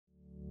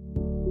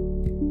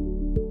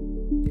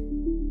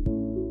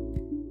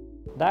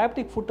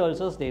Diabetic foot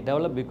ulcers, they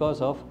develop because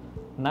of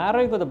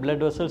narrowing of the blood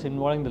vessels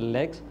involving the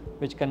legs,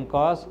 which can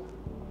cause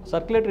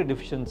circulatory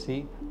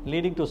deficiency,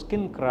 leading to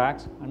skin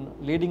cracks and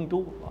leading to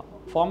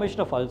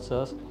formation of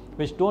ulcers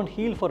which don't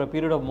heal for a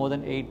period of more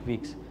than 8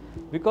 weeks.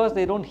 Because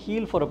they don't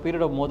heal for a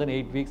period of more than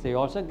 8 weeks, they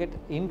also get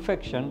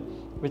infection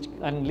which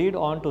can lead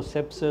on to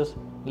sepsis,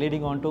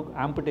 leading on to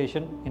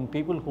amputation in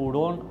people who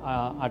don't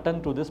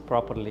attend to this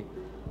properly.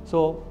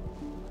 So,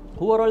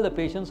 who are all the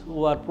patients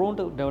who are prone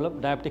to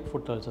develop diabetic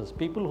foot ulcers?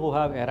 People who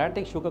have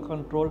erratic sugar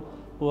control,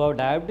 who have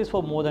diabetes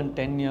for more than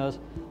 10 years,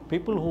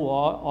 people who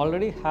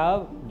already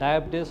have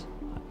diabetes.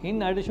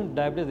 In addition to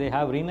diabetes, they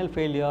have renal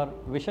failure,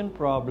 vision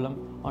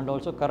problem, and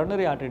also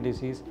coronary artery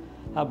disease,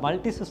 have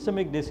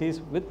multisystemic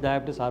disease with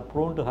diabetes, are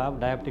prone to have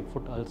diabetic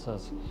foot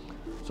ulcers.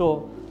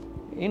 So,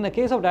 in the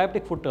case of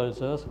diabetic foot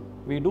ulcers,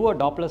 we do a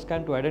Doppler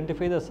scan to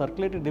identify the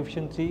circulatory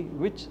deficiency,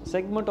 which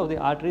segment of the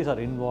arteries are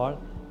involved,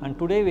 and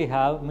today we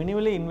have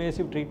minimally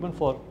invasive treatment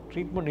for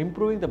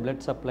improving the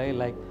blood supply,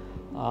 like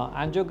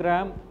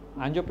angiogram,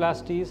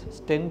 angioplasties,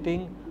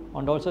 stenting,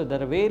 and also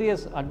there are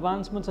various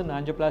advancements in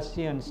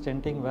angioplasty and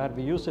stenting where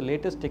we use the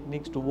latest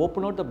techniques to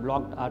open out the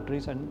blocked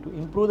arteries and to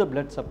improve the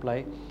blood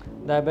supply,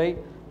 thereby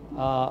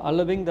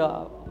allowing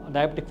the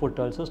diabetic foot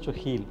ulcers to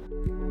heal.